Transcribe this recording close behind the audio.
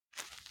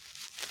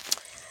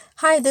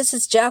Hi, this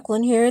is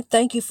Jacqueline here.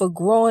 Thank you for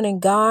growing in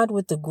God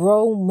with the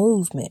Grow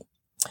Movement.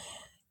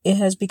 It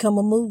has become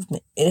a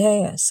movement. It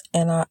has.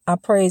 And I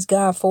praise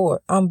God for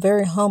it. I'm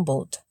very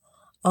humbled.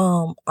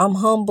 I'm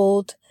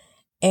humbled,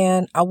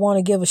 and I want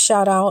to give a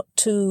shout out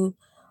to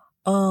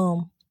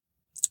my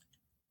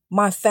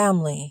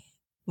family,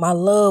 my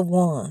loved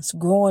ones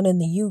growing in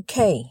the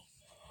UK.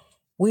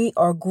 We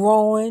are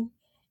growing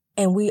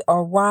and we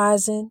are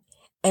rising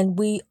and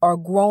we are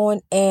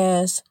growing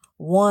as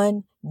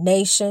one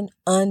nation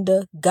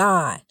under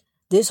God.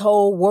 This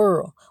whole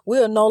world, we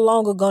are no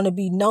longer going to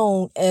be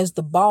known as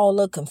the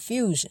ball of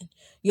confusion.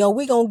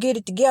 We're going to get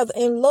it together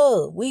in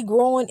love. We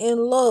growing in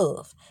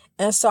love.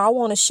 And so I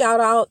want to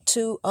shout out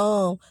to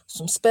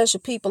some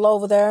special people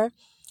over there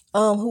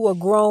who are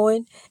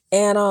growing.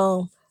 And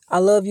I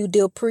love you,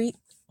 Dilpreet.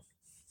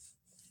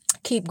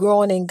 Keep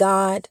growing in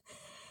God.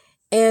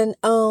 And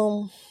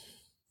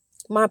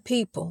my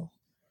people,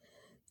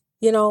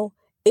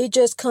 it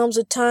just comes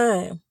a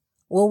time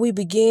when we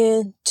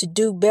begin to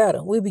do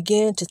better. We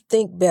begin to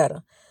think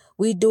better.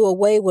 We do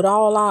away with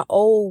all our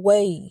old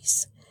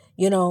ways.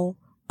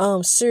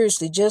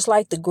 Seriously, just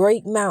like the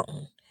great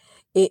mountain,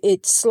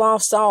 it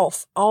sloughs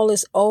off all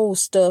its old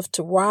stuff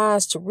to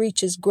rise to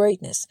reach its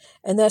greatness.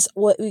 And that's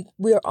what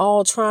we're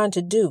all trying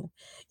to do.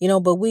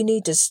 But we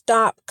need to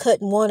stop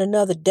cutting one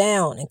another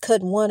down and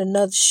cutting one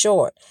another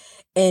short.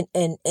 And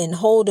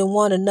holding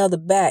one another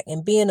back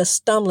and being a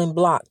stumbling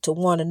block to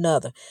one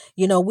another.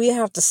 We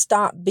have to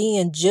stop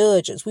being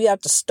judges. We have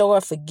to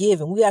start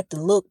forgiving. We have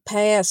to look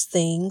past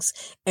things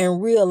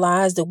and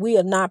realize that we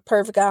are not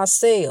perfect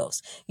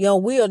ourselves.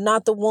 We are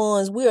not the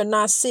ones. We are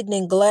not sitting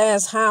in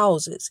glass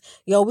houses.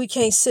 We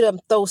can't sit up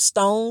and throw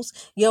stones.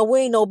 We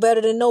ain't no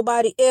better than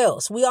nobody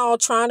else. We all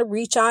trying to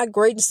reach our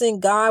greatness in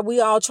God.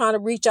 We all trying to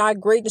reach our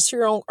greatness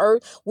here on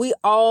earth. We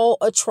all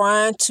are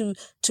trying to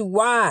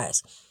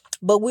rise.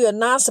 But we are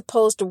not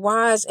supposed to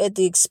rise at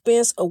the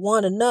expense of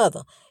one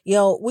another.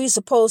 We're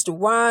supposed to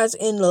rise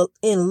in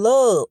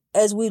love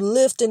as we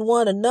lifting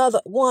one another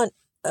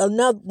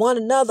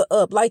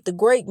up like the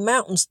great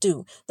mountains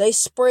do. They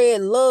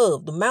spread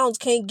love. The mountains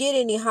can't get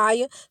any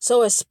higher,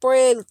 so it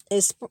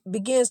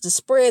begins to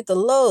spread the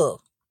love.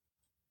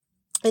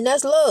 And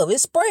that's love. It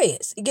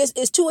spreads.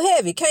 It's too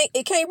heavy.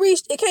 It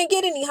can't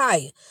get any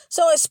higher.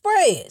 So it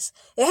spreads.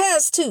 It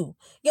has to.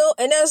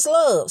 And that's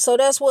love. So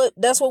that's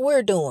what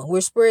we're doing.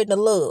 We're spreading the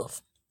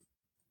love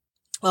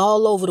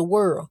all over the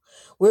world.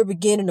 We're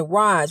beginning to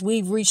rise.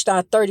 We've reached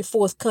our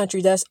 34th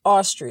country. That's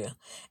Austria.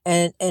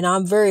 And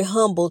I'm very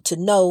humbled to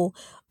know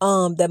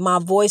that my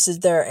voice is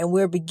there, and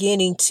we're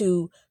beginning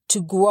to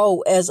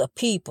grow as a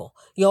people.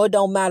 It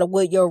don't matter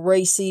what your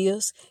race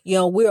is. We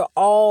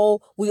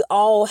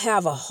all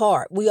have a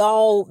heart. We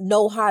all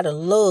know how to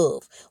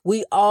love.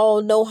 We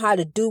all know how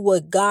to do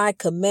what God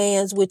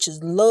commands, which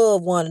is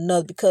love one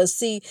another. Because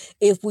see,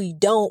 if we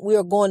don't, we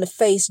are going to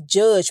face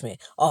judgment,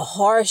 a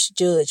harsh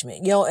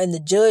judgment, and the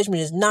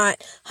judgment is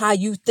not how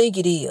you think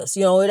it is.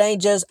 It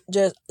ain't just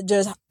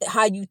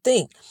how you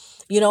think.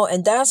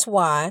 And that's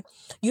why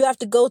you have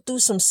to go through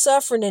some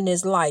suffering in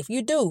this life.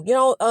 You do.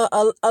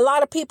 A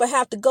lot of people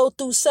have to go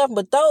through suffering,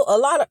 but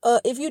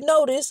if you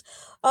notice,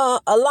 a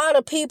lot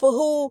of people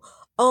who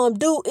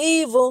do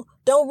evil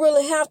don't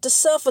really have to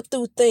suffer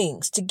through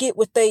things to get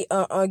what they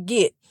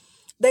get.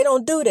 They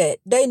don't do that.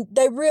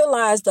 They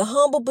realize the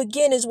humble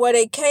beginnings where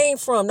they came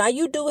from. Now,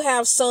 you do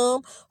have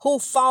some who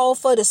fall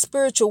for the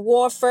spiritual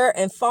warfare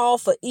and fall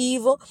for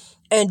evil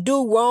and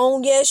do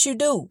wrong. Yes, you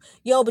do.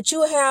 But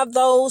you have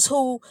those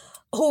who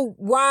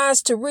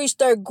rise to reach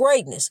their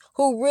greatness,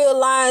 who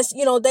realize,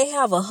 they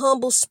have a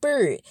humble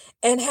spirit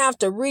and have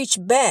to reach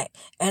back.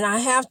 And I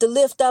have to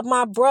lift up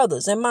my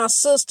brothers and my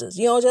sisters,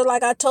 just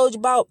like I told you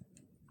about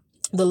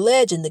the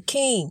legend, the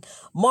king,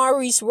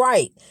 Maurice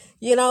Wright.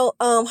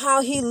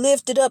 How he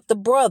lifted up the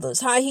brothers,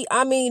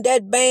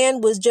 that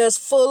band was just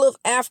full of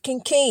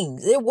African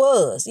kings. It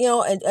was,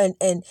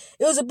 and it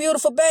was a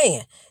beautiful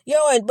band,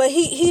 but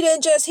he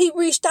didn't he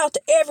reached out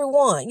to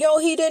everyone.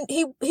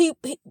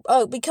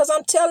 Because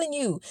I'm telling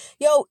you,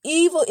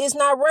 evil is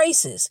not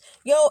racist,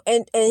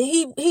 and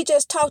he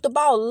just talked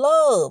about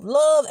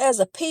love as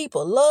a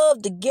people,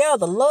 love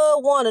together,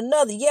 love one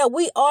another. Yeah,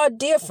 we are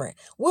different.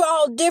 We're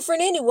all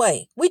different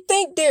anyway. We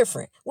think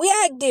different. We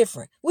act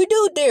different. We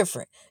do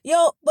different.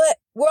 But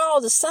we're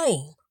all the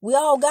same. We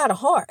all got a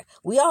heart.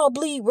 We all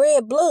bleed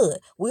red blood.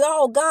 We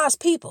all God's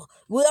people.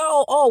 We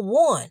all are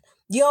one.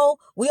 We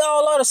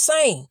all are the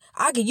same.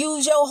 I could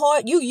use your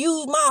heart. You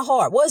use my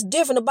heart. What's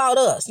different about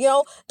us?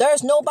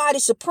 There's nobody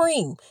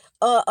supreme.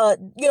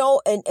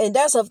 And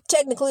that's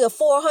technically a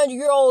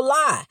 400-year-old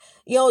lie.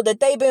 that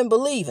they've been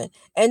believing.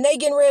 And they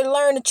getting ready to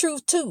learn the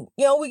truth too.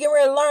 We getting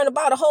ready to learn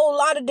about a whole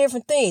lot of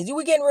different things.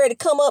 We getting ready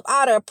to come up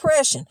out of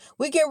oppression.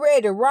 We getting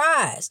ready to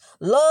rise.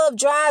 Love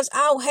drives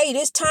out hate.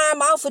 It's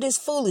time out for this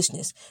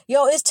foolishness.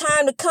 It's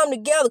time to come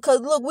together,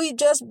 because look, we've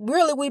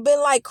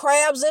been like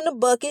crabs in the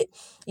bucket.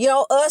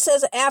 Us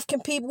as an African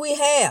people, we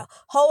have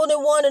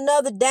holding one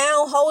another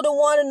down, holding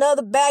one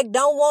another back.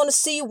 Don't want to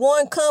see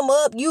one come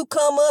up. You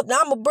come up, and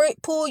I'm going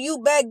to pull you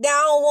back down.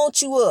 I don't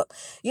want you up.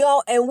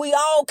 And we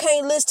all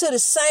can't listen to the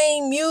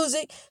same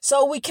music.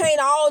 So we can't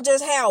all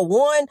just have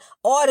one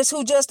artist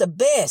who just the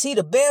best. He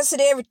the best at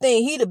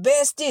everything. He the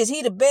best this.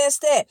 He the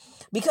best that.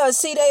 Because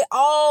see, they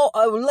all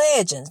are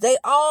legends. They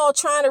all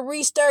trying to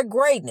reach their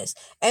greatness.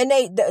 And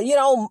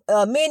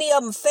many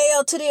of them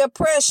fell to the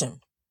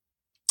oppression.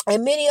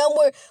 And many of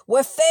them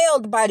were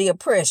failed by the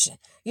oppression,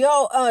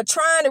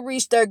 trying to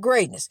reach their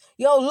greatness.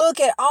 Look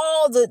at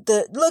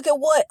look at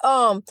what,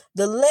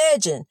 the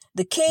legend,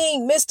 the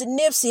king, Mr.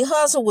 Nipsey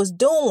Hussle was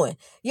doing.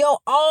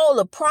 All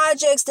the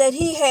projects that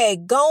he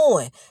had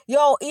going,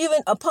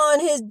 even upon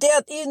his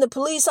death, even the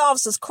police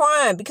officers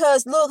crying,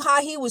 because look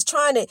how he was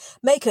trying to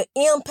make an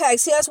impact.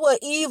 See, that's what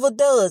evil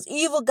does.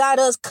 Evil got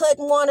us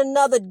cutting one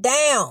another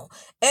down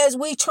as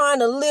we trying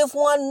to lift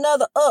one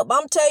another up.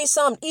 I'm telling you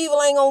something,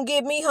 evil ain't gonna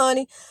get me,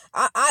 honey.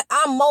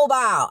 I'm mobile.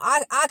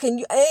 I can,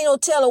 ain't no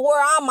telling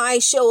where I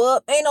might show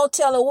up. Ain't no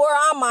telling where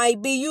I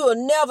might be.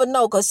 You'll never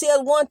know. Cause see,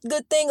 that's one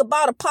good thing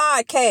about a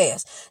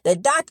podcast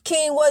that Dr.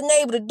 King wasn't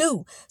able to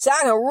do. So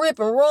I can rip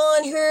and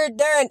run here,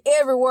 there, and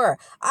everywhere.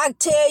 I can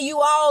tell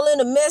you all in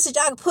the message.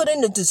 I can put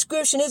in the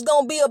description. It's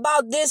going to be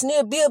about this and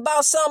it'll be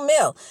about something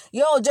else.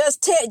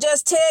 Just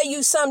tell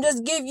you something.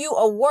 Just give you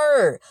a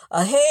word,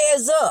 a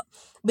heads up.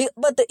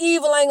 But the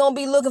evil ain't gonna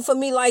be looking for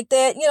me like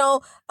that,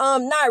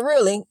 not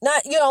really.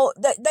 Not, they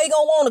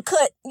gonna want to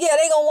cut. Yeah,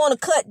 they gonna want to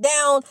cut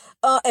down,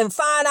 and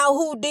find out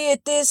who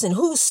did this and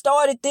who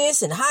started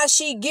this and how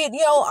she get,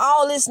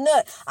 all this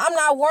nut. I'm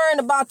not worrying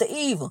about the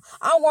evil.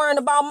 I'm worrying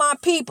about my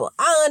people.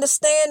 I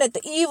understand that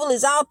the evil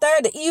is out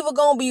there. The evil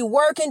gonna be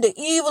working. The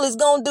evil is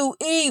gonna do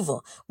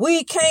evil.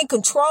 We can't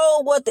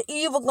control what the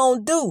evil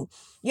gonna do.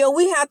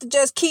 We have to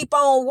just keep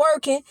on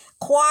working,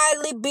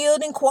 quietly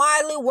building,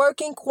 quietly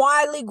working,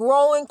 quietly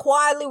growing,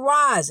 quietly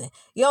rising.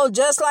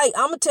 Just like,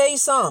 I'm going to tell you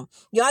something.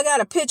 I got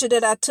a picture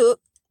that I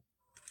took.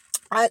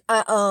 I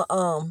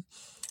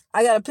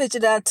got a picture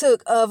that I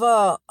took of,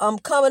 I'm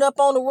coming up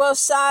on the rough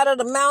side of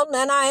the mountain,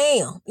 and I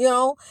am,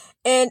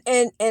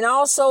 and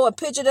also a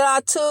picture that I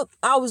took.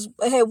 I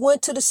had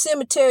went to the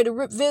cemetery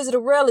to visit a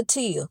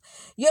relative.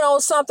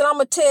 Something I'm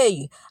going to tell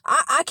you,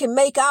 I can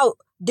make out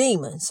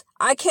demons.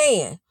 I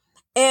can.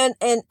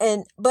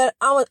 But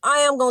I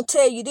am going to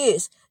tell you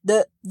this,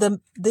 the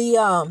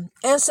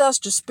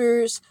ancestral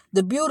spirits,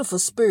 the beautiful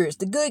spirits,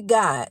 the good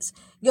guys,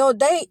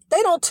 they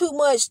don't too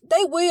much.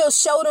 They will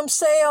show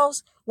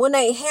themselves when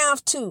they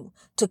have to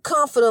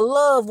comfort a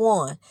loved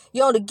one,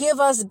 to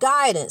give us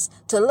guidance,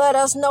 to let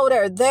us know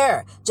they're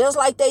there, just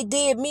like they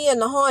did me in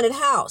the haunted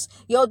house.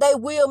 They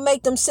will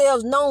make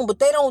themselves known, but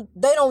they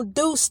don't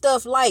do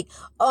stuff like,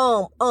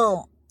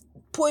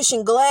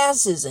 pushing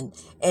glasses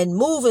and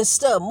moving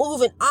stuff,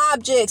 moving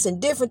objects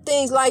and different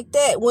things like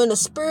that. When a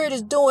spirit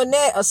is doing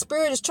that, a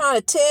spirit is trying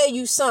to tell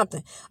you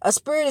something. A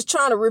spirit is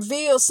trying to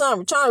reveal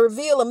something, trying to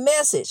reveal a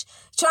message,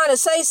 trying to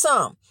say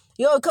something.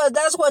 Because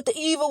that's what the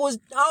evil was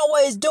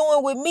always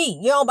doing with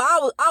me.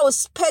 But I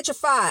was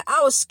petrified.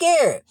 I was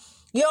scared.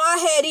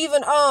 I had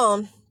even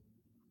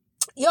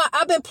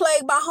I've been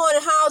plagued by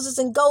haunted houses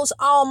and ghosts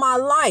all my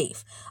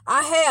life.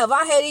 I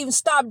had even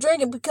stopped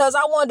drinking because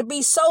I wanted to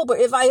be sober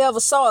if I ever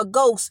saw a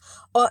ghost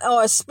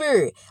or a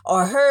spirit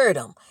or heard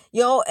them,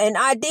 and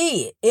I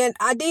did. And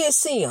I did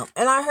see them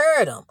and I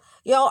heard them.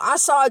 I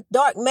saw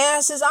dark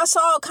masses. I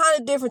saw all kind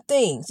of different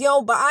things,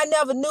 but I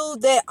never knew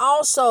that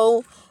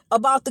also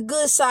about the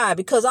good side,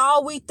 because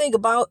all we think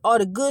about are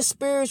the good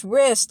spirits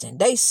resting.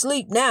 They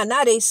sleep now.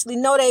 Now they sleep.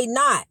 No, they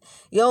not.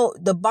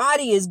 The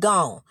body is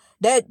gone.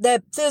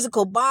 That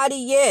physical body,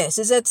 yes,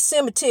 is at the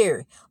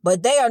cemetery,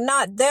 but they are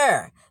not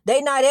there. They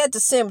not at the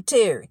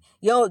cemetery.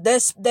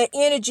 That's that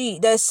energy,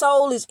 that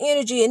soul is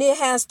energy, and it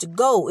has to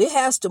go. It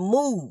has to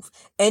move,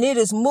 and it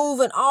is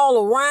moving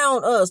all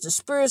around us. The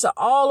spirits are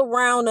all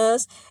around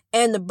us,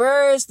 and the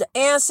birds, the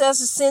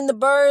ancestors send the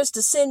birds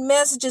to send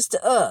messages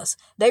to us.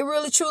 They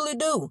really, truly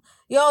do.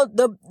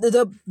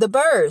 The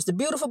birds, the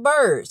beautiful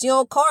birds,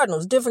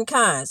 cardinals, different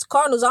kinds.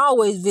 Cardinals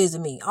always visit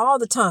me all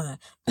the time.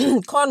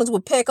 Cardinals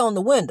would peck on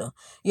the window.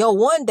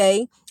 One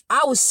day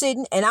I was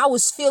sitting and I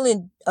was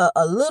feeling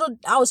a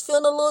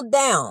little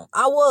down.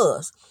 I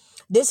was.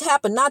 This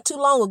happened not too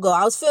long ago.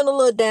 I was feeling a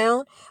little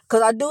down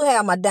because I do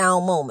have my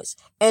down moments.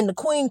 And the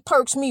queen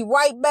perks me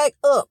right back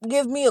up.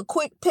 Give me a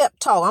quick pep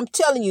talk. I'm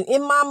telling you,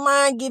 in my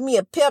mind, give me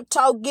a pep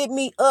talk. Get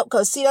me up.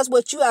 Because, see, that's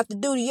what you have to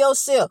do to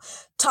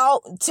yourself.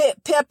 Talk,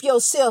 pep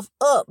yourself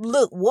up.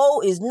 Look,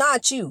 woe is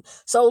not you.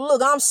 So,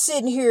 look, I'm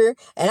sitting here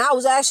and I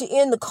was actually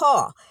in the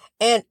car.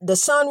 And the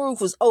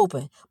sunroof was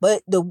open,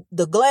 but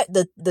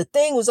the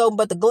thing was open,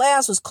 but the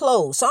glass was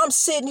closed. So I'm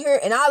sitting here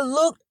and I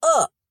looked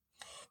up.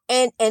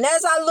 And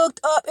as I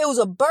looked up, it was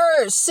a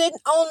bird sitting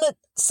on the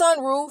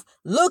sunroof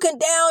looking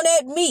down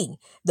at me.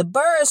 The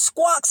bird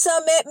squawked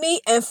something at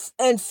me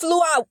and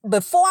flew out.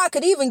 Before I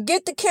could even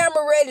get the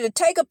camera ready to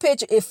take a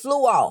picture, it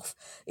flew off.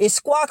 It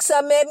squawked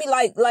something at me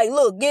like,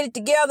 look, get it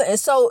together. And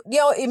so,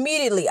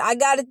 immediately I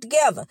got it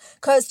together.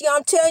 Cause,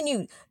 I'm telling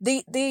you,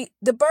 the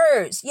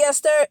birds,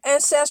 yes, they're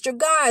ancestral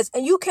guides.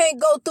 And you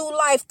can't go through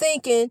life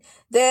thinking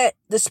that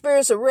the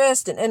spirits are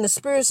resting and the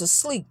spirits are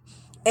asleep.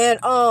 And,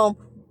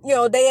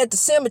 they at the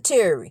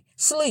cemetery,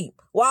 sleep,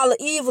 while the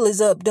evil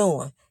is up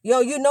doing.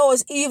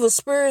 It's evil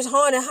spirits,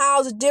 haunted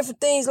houses,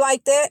 different things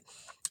like that.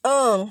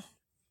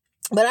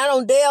 But I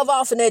don't delve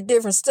off in that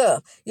different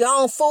stuff. I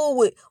don't fool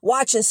with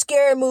watching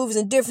scary movies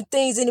and different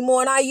things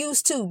anymore. And I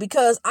used to,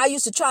 because I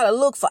used to try to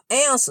look for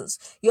answers.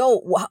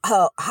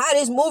 How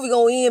this movie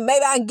gonna end?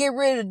 Maybe I can get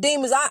rid of the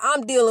demons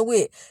I'm dealing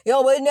with.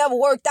 But it never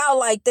worked out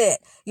like that.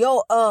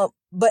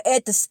 But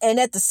at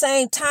the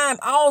same time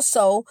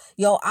also,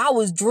 I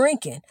was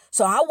drinking.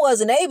 So I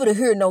wasn't able to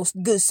hear no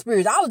good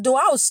spirits. I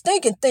was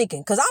thinking,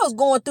 because I was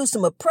going through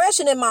some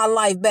oppression in my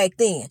life back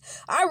then.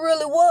 I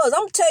really was.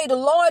 I'm telling you, the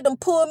Lord done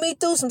pulled me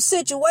through some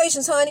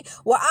situations, honey,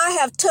 where I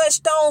have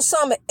touched on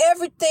some of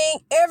everything,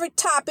 every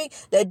topic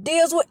that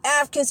deals with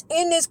Africans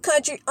in this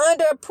country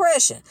under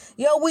oppression.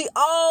 We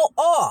all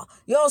are.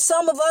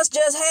 Some of us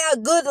just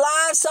had good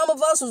lives. Some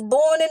of us was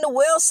born into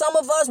wealth. Some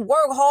of us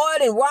work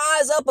hard and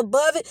rise up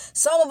above it.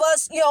 Some of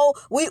us,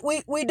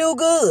 we do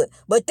good.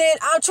 But then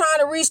I'm trying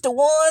to reach the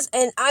ones,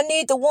 and I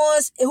need the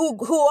ones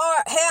who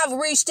have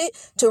reached it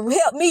to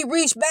help me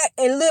reach back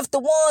and lift the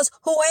ones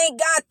who ain't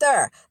got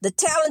there. The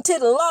talented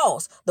and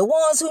lost. The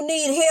ones who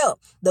need help.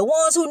 The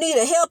ones who need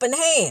a helping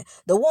hand.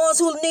 The ones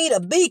who need a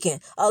beacon,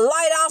 a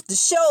light off the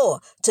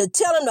shore to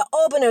tell them to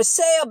open their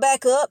sail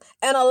back up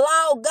and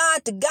allow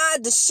God to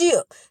guide the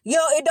ship.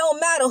 It don't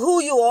matter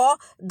who you are.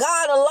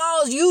 God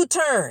allows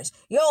U-turns.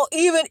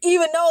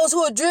 Even those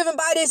who are driven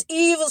by this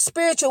evil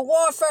spiritual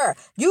warfare,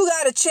 you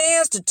got a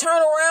chance to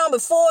turn around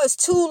before it's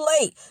too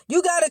late.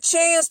 You got a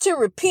chance to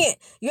repent,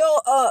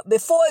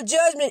 before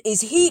judgment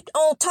is heaped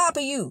on top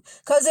of you.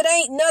 Cause it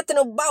ain't nothing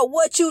about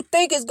what you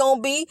think it's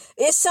gonna be.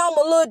 It's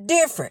something a little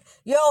different.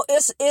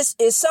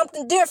 It's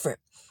something different.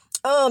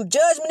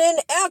 Judgment in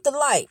the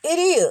afterlife. It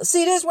is.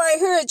 See, this right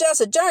here is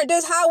just a journey.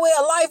 This highway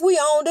of life we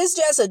on, this is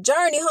just a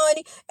journey,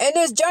 honey. And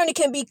this journey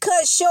can be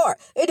cut short.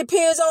 It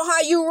depends on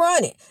how you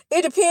run it.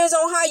 It depends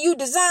on how you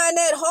design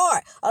that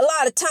heart a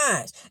lot of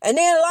times. And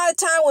then a lot of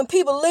times when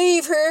people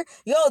leave here,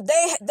 they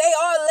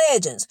are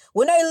legends.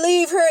 When they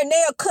leave here and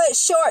they are cut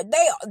short,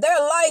 their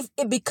life,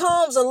 it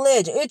becomes a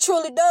legend. It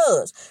truly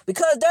does.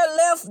 Because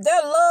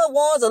their loved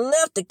ones are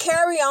left to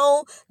carry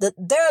on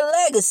their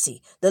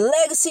legacy. The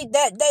legacy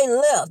that they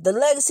left. The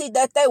legacy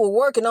that they were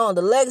working on,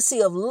 the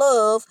legacy of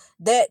love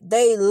that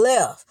they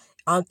left.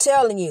 I'm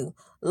telling you,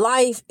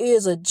 life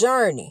is a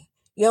journey.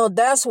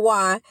 That's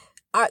why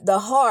the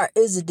heart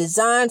is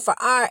designed for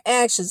our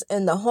actions,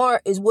 and the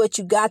heart is what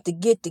you got to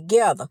get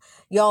together.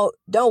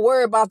 Don't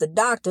worry about the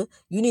doctor.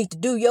 You need to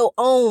do your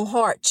own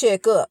heart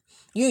checkup.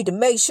 You need to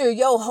make sure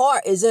your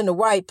heart is in the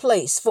right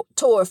place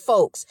toward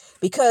folks,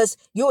 because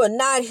you are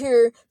not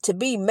here to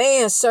be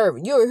man's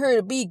servant. You are here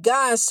to be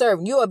God's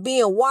servant. You are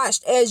being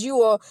watched as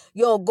you are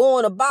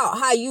going about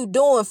how you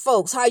doing,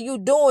 folks, how you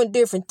doing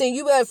different things.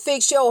 You better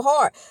fix your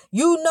heart.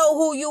 You know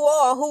who you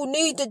are, who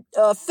need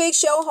to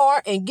fix your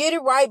heart and get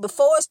it right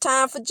before it's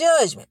time for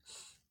judgment.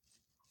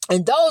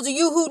 And those of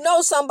you who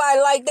know somebody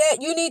like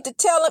that, you need to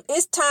tell them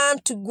it's time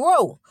to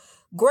grow.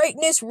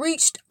 Greatness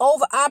reached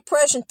over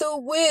oppression through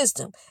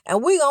wisdom.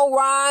 And we gonna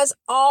rise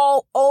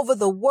all over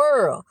the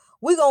world.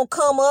 We gonna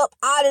come up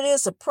out of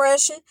this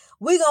oppression.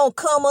 We gonna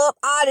come up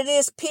out of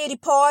this pity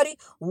party.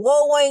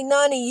 Woe ain't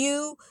none of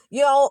you.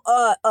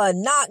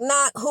 Knock,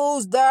 knock,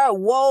 who's there?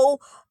 Woe,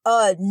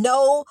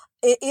 no.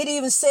 It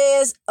even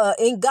says,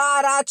 in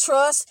God I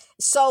trust.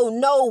 So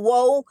no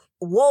woe.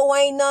 Woe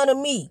ain't none of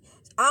me.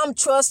 I'm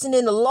trusting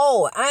in the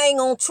Lord. I ain't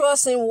gonna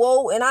trust in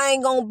woe, and I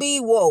ain't gonna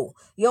be woe.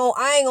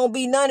 I ain't gonna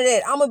be none of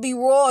that. I'm gonna be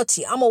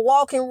royalty. I'm gonna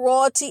walk in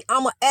royalty.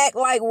 I'm gonna act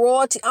like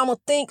royalty. I'm gonna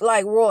think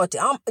like royalty.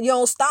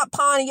 Stop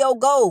pawning your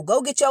gold.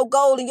 Go get your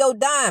gold and your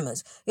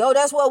diamonds.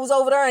 That's what was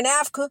over there in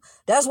Africa.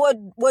 That's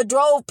what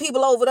drove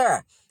people over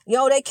there.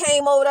 They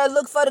came over there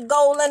looking for the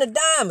gold and the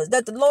diamonds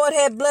that the Lord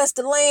had blessed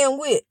the land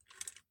with.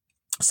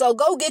 So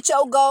go get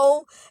your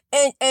gold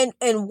and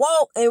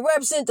walk and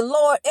represent the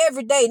Lord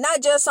every day,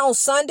 not just on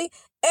Sunday.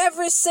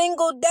 Every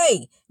single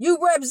day, you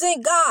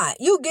represent God.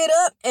 You get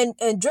up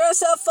and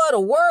dress up for the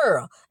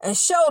world and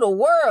show the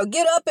world.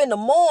 Get up in the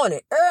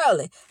morning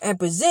early and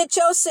present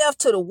yourself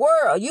to the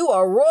world. You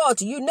are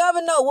royalty. You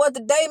never know what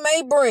the day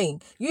may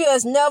bring. You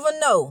just never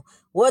know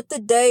what the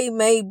day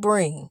may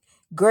bring.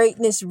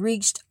 Greatness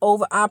reached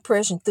over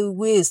oppression through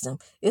wisdom.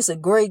 It's a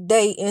great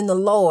day in the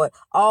Lord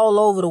all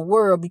over the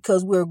world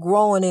because we're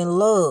growing in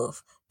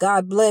love.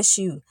 God bless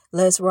you.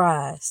 Let's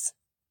rise.